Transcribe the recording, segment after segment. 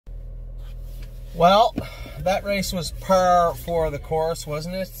Well, that race was par for the course,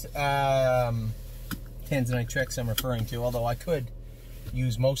 wasn't it? Tanzanite Tricks I'm referring to, although I could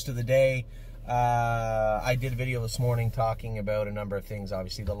use most of the day. I did a video this morning talking about a number of things.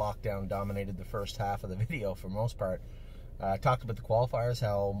 Obviously, the lockdown dominated the first half of the video for the most part. I talked about the qualifiers,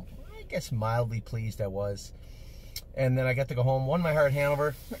 how, I guess, mildly pleased I was. And then I got to go home, won my heart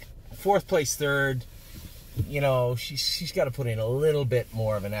Hanover, 4th place third. You know, she's got to put in a little bit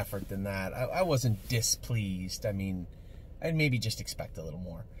more of an effort than that. I wasn't displeased. I mean, I'd maybe just expect a little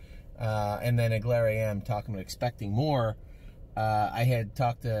more. And then at Glare AM, talking about expecting more, I had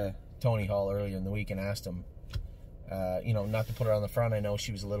talked to Tony Hall earlier in the week and asked him, you know, not to put her on the front. I know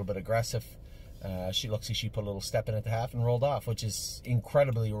she was a little bit aggressive. She looks like she put a little step in at the half and rolled off, which is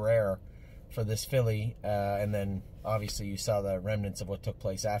incredibly rare for this filly. And then, obviously, you saw the remnants of what took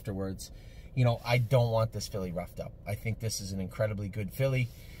place afterwards. You know, I don't want this filly roughed up. I think this is an incredibly good filly.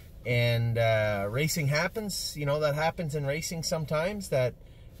 And racing happens. You know, that happens in racing sometimes, that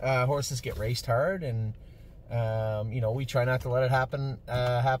horses get raced hard. And, you know, we try not to let it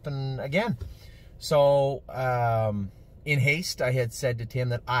happen again. So, in haste, I had said to Tim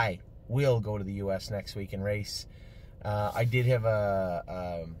that I will go to the U.S. next week and race. I did have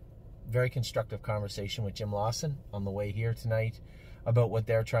a very constructive conversation with Jim Lawson on the way here tonight about what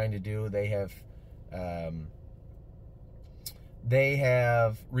they're trying to do. They have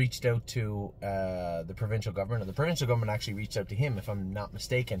reached out to the provincial government. The provincial government actually reached out to him, if I'm not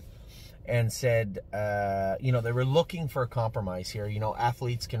mistaken, and said, you know, they were looking for a compromise here. You know,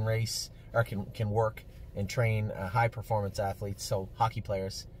 athletes can race, or can work and train high-performance athletes, so hockey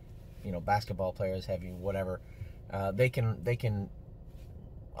players, you know, basketball players, heavy, whatever. They can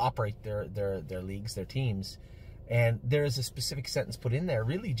operate their leagues, their teams. And there is a specific sentence put in there,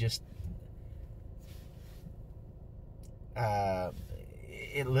 really just,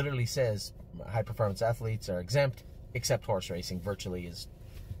 it literally says high-performance athletes are exempt, except horse racing, virtually is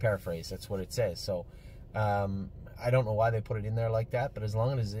paraphrase. That's what it says. So I don't know why they put it in there like that, but as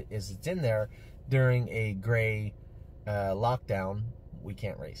long as it's in there during a gray lockdown, we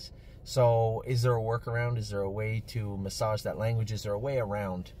can't race. So is there a workaround? Is there a way to massage that language? Is there a way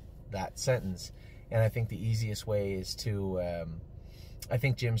around that sentence? And I think the easiest way is to, I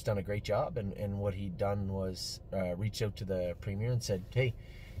think Jim's done a great job, and what he'd done was reach out to the Premier and said, hey,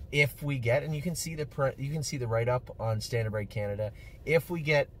 if we get, and you can see the write-up on Standard Break Canada, if we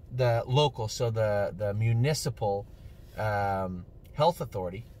get the local, so the municipal health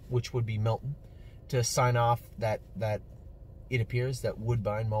authority, which would be Milton, to sign off that it appears that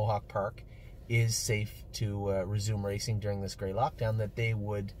Woodbine Mohawk Park is safe to resume racing during this gray lockdown, that they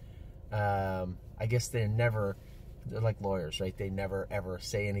would, I guess they're like lawyers, right? They never ever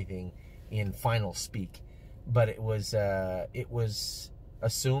say anything in final speak. But it was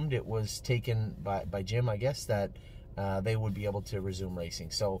assumed, it was taken by Jim, I guess, that they would be able to resume racing.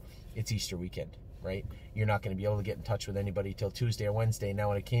 So it's Easter weekend, right? You're not going to be able to get in touch with anybody till Tuesday or Wednesday. Now,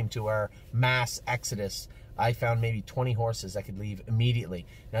 when it came to our mass exodus, I found maybe 20 horses that could leave immediately.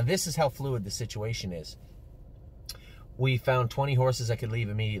 Now, this is how fluid the situation is. We found 20 horses that could leave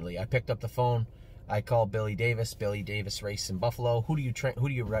immediately. I picked up the phone. I called Billy Davis. Billy Davis raced in Buffalo. Who do you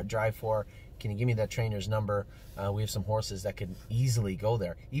drive for? Can you give me that trainer's number? We have some horses that could easily go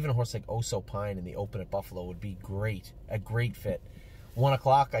there. Even a horse like Oso Pine in the Open at Buffalo would be great, a great fit. 1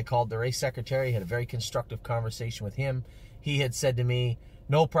 o'clock, I called the race secretary, had a very constructive conversation with him. He had said to me,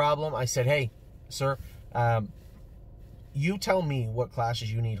 no problem. I said, hey, sir, you tell me what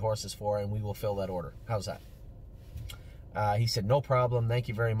classes you need horses for, and we will fill that order. How's that? He said, no problem. Thank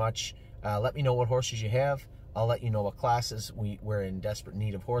you very much. Let me know what horses you have. I'll let you know what classes. We're in desperate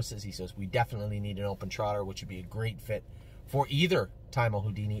need of horses. He says, we definitely need an open trotter, which would be a great fit for either Taimo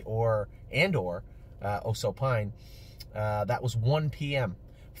Houdini or Oso Pine. That was 1 p.m.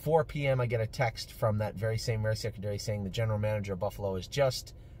 4 p.m. I get a text from that very same race secretary saying the general manager of Buffalo has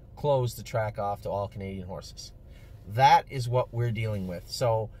just closed the track off to all Canadian horses. That is what we're dealing with.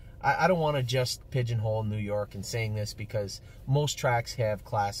 So I don't want to just pigeonhole New York in saying this, because most tracks have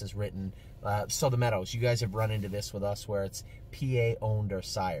classes written. So the Meadows, you guys have run into this with us where it's PA owned or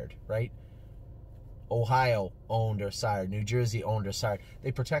sired, right? Ohio owned or sired, New Jersey owned or sired.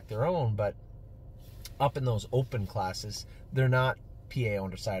 They protect their own, but up in those open classes, they're not PA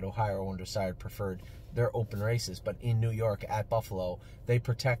owned or sired, Ohio owned or sired preferred. They're open races. But in New York at Buffalo, they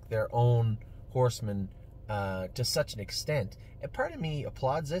protect their own horsemen to such an extent. And part of me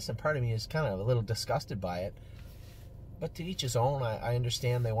applauds this, and part of me is kind of a little disgusted by it. But to each his own. I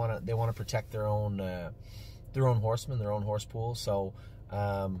understand they want to protect their own horsemen, their own horse pool. So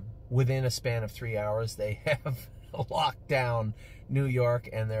within a span of 3 hours, they have locked down New York,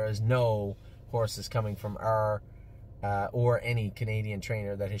 and there is no horses coming from our or any Canadian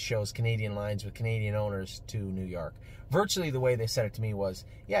trainer that shows Canadian lines with Canadian owners to New York. Virtually the way they said it to me was,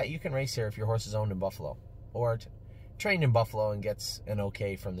 yeah, you can race here if your horse is owned in Buffalo or trained in Buffalo and gets an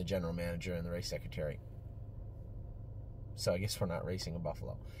okay from the general manager and the race secretary. So I guess we're not racing in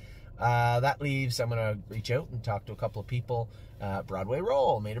Buffalo. That leaves, I'm going to reach out and talk to a couple of people. Broadway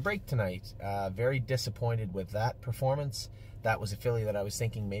Roll made a break tonight. Very disappointed with that performance. That was a filly that I was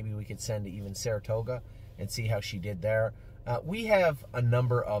thinking maybe we could send to even Saratoga and see how she did there. We have a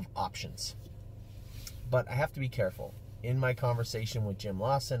number of options, but I have to be careful. In my conversation with Jim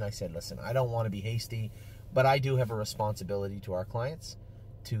Lawson, I said, listen, I don't want to be hasty, but I do have a responsibility to our clients,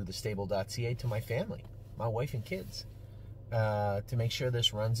 to the stable.ca, to my family, my wife and kids, to make sure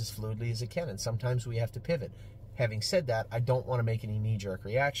this runs as fluidly as it can, and sometimes we have to pivot. Having said that, I don't want to make any knee-jerk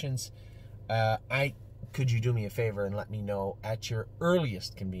reactions. Could you do me a favor and let me know at your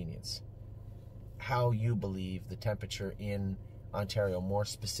earliest convenience how you believe the temperature in Ontario, more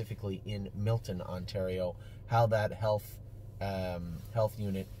specifically in Milton, Ontario, how that health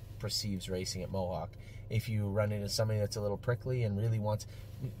unit perceives racing at Mohawk. If you run into somebody that's a little prickly and really wants,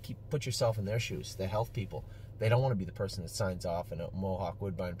 put yourself in their shoes, the health people. They don't want to be the person that signs off in Mohawk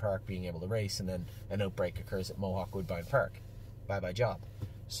Woodbine Park being able to race, and then an outbreak occurs at Mohawk Woodbine Park. Bye-bye job.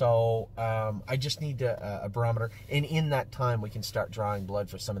 So I just need a barometer, and in that time we can start drawing blood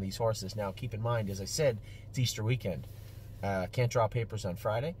for some of these horses. Now keep in mind, as I said, it's Easter weekend. Can't draw papers on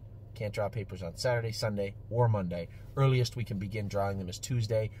Friday, can't draw papers on Saturday, Sunday, or Monday. Earliest we can begin drawing them is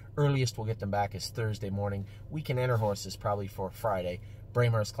Tuesday. Earliest we'll get them back is Thursday morning. We can enter horses probably for Friday.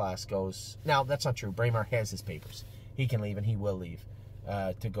 Braemar's class goes... Now, that's not true. Braemar has his papers. He can leave, and he will leave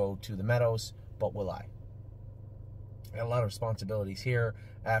to go to the Meadows, but will I? I got a lot of responsibilities here.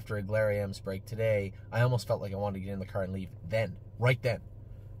 After a Glariam's break today, I almost felt like I wanted to get in the car and leave then, right then.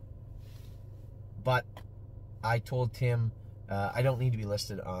 But I told Tim, I don't need to be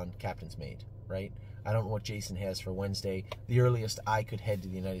listed on Captain's Made, right? I don't know what Jason has for Wednesday. The earliest I could head to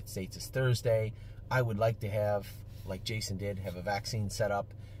the United States is Thursday. I would like to have, like Jason did, have a vaccine set up.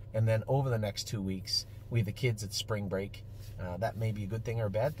 And then over the next 2 weeks, we have the kids at spring break. That may be a good thing or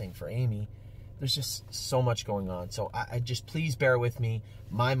a bad thing for Amy. There's just so much going on. So I just, please bear with me.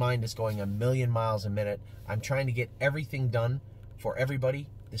 My mind is going a million miles a minute. I'm trying to get everything done for everybody.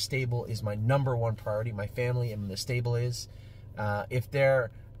 The stable is my #1 priority. My family and the stable is.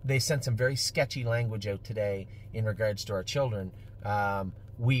 They sent some very sketchy language out today in regards to our children.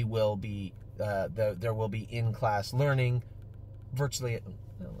 We will be, there will be in-class learning virtually,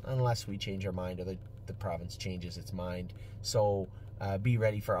 unless we change our mind or the province changes its mind. So be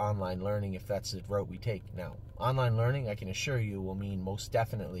ready for online learning if that's the route we take. Now, online learning, I can assure you, will mean most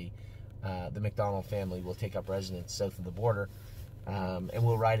definitely the McDonald family will take up residence south of the border, and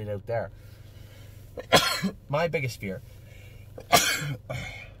we'll ride it out there. My biggest fear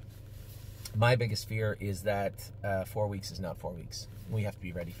is that 4 weeks is not 4 weeks. We have to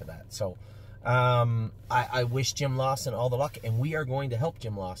be ready for that. So I wish Jim Lawson all the luck, and we are going to help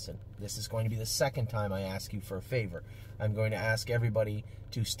Jim Lawson. This is going to be the second time I ask you for a favor. I'm going to ask everybody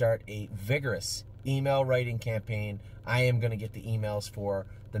to start a vigorous email writing campaign. I am going to get the emails for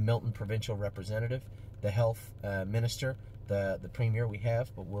the Milton provincial representative, the health minister, the premier we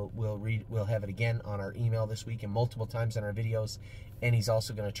have, but we'll have it again on our email this week and multiple times on our videos. And he's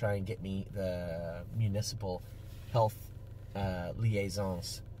also going to try and get me the municipal health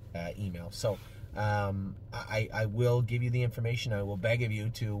liaisons email. So I will give you the information. I will beg of you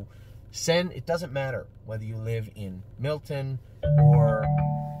to send. It doesn't matter whether you live in Milton or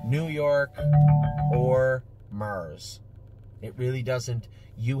New York or Mars. It really doesn't.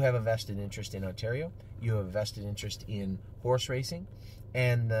 You have a vested interest in Ontario. You have a vested interest in horse racing,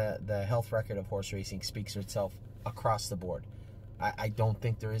 and the health record of horse racing speaks for itself across the board. I don't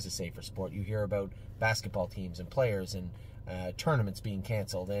think there is a safer sport. You hear about basketball teams and players and tournaments being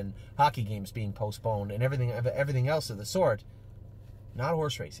canceled and hockey games being postponed and everything else of the sort. Not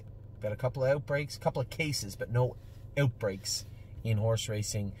horse racing. Got a couple of outbreaks, a couple of cases, but no outbreaks in horse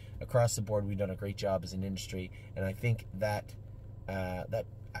racing across the board. We've done a great job as an industry, and I think that I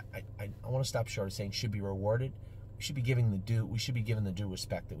want to stop short of saying should be rewarded. We should be giving the due. We should be given the due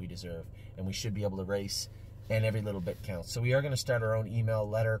respect that we deserve, and we should be able to race. And every little bit counts. So we are going to start our own email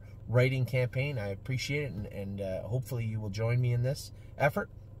letter writing campaign. I appreciate it, and hopefully you will join me in this effort.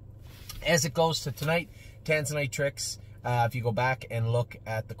 As it goes to tonight, Tanzanite Tricks. If you go back and look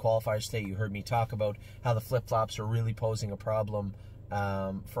at the qualifiers today, you heard me talk about how the flip-flops are really posing a problem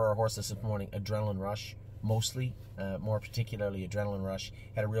for our horses this morning. Adrenaline Rush, mostly, more particularly Adrenaline Rush,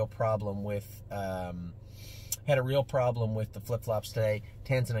 had a real problem with had a real problem with the flip-flops today.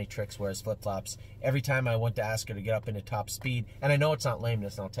 Tanzanite Tricks wears flip-flops. Every time I went to ask her to get up into top speed, and I know it's not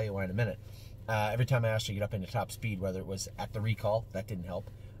lameness, and I'll tell you why in a minute. Every time I asked her to get up into top speed, whether it was at the recall, that didn't help,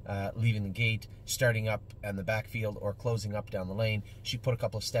 leaving the gate, starting up in the backfield, or closing up down the lane, she put a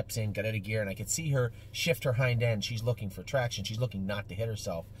couple of steps in, got out of gear, and I could see her shift her hind end. She's looking for traction. She's looking not to hit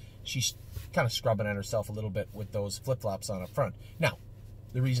herself. She's kind of scrubbing at herself a little bit with those flip-flops on up front. Now,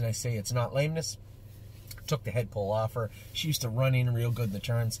 the reason I say it's not lameness, took the head pull off her. She used to run in real good in the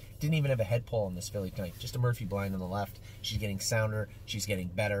turns. Didn't even have a head pull on this filly tonight. Just a Murphy blind on the left. She's getting sounder. She's getting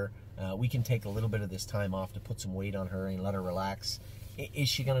better. We can take a little bit of this time off to put some weight on her and let her relax. Is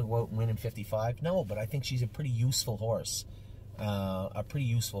she going to go out and win in 55? No, but I think she's a pretty useful horse. A pretty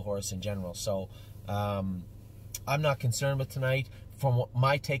useful horse in general. So I'm not concerned with tonight. From what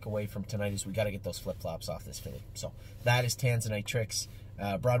my takeaway from tonight is we got to get those flip-flops off this filly. So that is Tanzanite Tricks.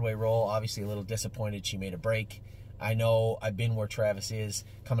 Broadway Roll, obviously a little disappointed she made a break. I know I've been where Travis is.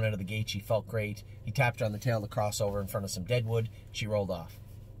 Coming out of the gate, she felt great. He tapped her on the tail to cross over in front of some deadwood. She rolled off.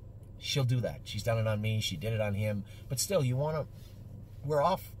 She'll do that. She's done it on me. She did it on him. But still, you want to... We're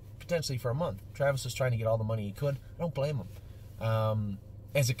off potentially for a month. Travis was trying to get all the money he could. I don't blame him.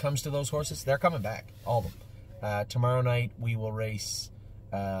 As it comes to those horses, they're coming back. All of them. Tomorrow night, we will race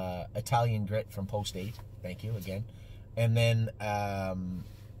Italian Grit from Post 8. Thank you again. And then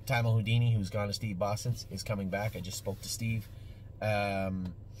Tamil Houdini, who's gone to Steve Boston's, is coming back. I just spoke to Steve.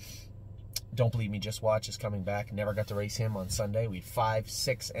 Don't Believe Me, Just Watch is coming back. Never got to race him on Sunday. We had 5,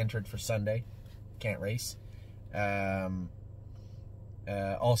 6 entered for Sunday. Can't race.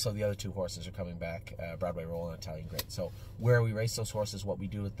 Also, the other 2 horses are coming back, Broadway Roll and Italian Grit. So where we race those horses, what we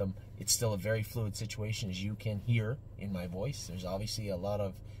do with them, it's still a very fluid situation, as you can hear in my voice. There's obviously a lot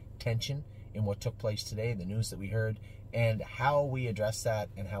of tension in what took place today, the news that we heard, and how we address that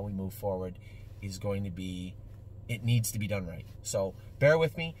and how we move forward is going to be, it needs to be done right. So bear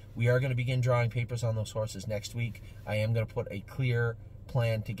with me. We are going to begin drawing papers on those horses next week. I am going to put a clear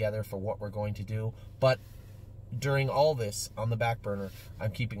plan together for what we're going to do, but during all this, on the back burner,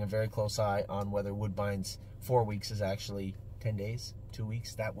 I'm keeping a very close eye on whether Woodbine's 4 weeks is actually 10 days, 2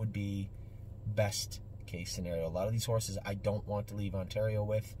 weeks. That would be best case scenario. A lot of these horses I don't want to leave Ontario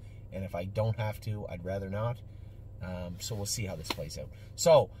with, and if I don't have to, I'd rather not. So we'll see how this plays out.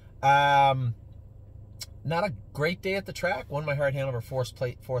 So, not a great day at the track. Won My Heart Hanover, fourth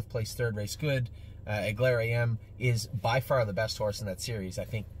place, third race good. Aglaire AM is by far the best horse in that series. I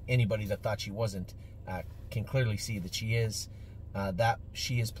think anybody that thought she wasn't can clearly see that she is. That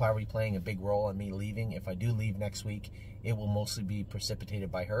she is probably playing a big role in me leaving. If I do leave next week, it will mostly be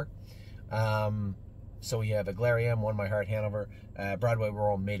precipitated by her. So we have Aglaire AM, Won My Heart Hanover, Broadway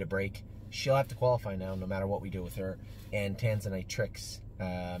Roll made a break. She'll have to qualify now, no matter what we do with her. And Tanzanite Tricks,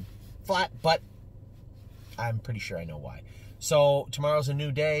 flat, but I'm pretty sure I know why. So tomorrow's a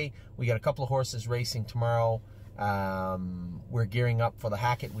new day. We got a couple of horses racing tomorrow. We're gearing up for the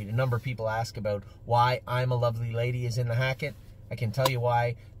Hackett. We had a number of people ask about why I'm a Lovely Lady is in the Hackett. I can tell you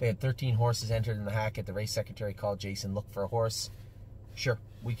why. They had 13 horses entered in the Hackett. The race secretary called Jason, look for a horse. Sure,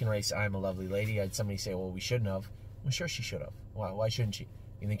 we can race I'm a Lovely Lady. I had somebody say, well, we shouldn't have. Well, sure she should have. Why shouldn't she?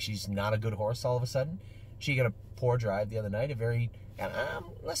 You think she's not a good horse all of a sudden? She got a poor drive the other night.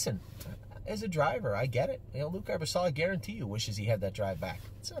 Listen, as a driver, I get it. You know, Luke Ibersol, I guarantee you, wishes he had that drive back.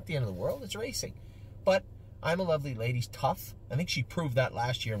 It's not the end of the world. It's racing. But I'm a Lovely Lady's tough. I think she proved that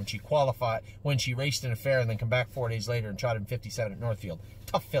last year when she qualified, when she raced in a fair and then come back 4 days later and trotted in 57 at Northfield.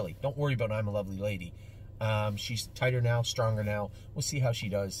 Tough filly. Don't worry about I'm a Lovely Lady. She's tighter now, stronger now. We'll see how she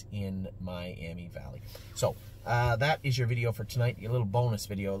does in Miami Valley. So that is your video for tonight. A little bonus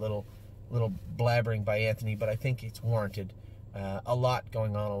video, a little blabbering by Anthony, but I think it's warranted. A lot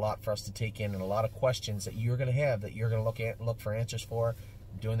going on, a lot for us to take in, and a lot of questions that you're going to have that you're going to look for answers for.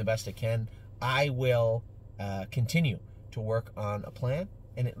 I'm doing the best I can. I will continue to work on a plan,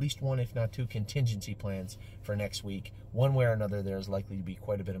 and at least one, if not 2, contingency plans for next week. One way or another, there's likely to be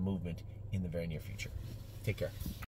quite a bit of movement in the very near future. Take care.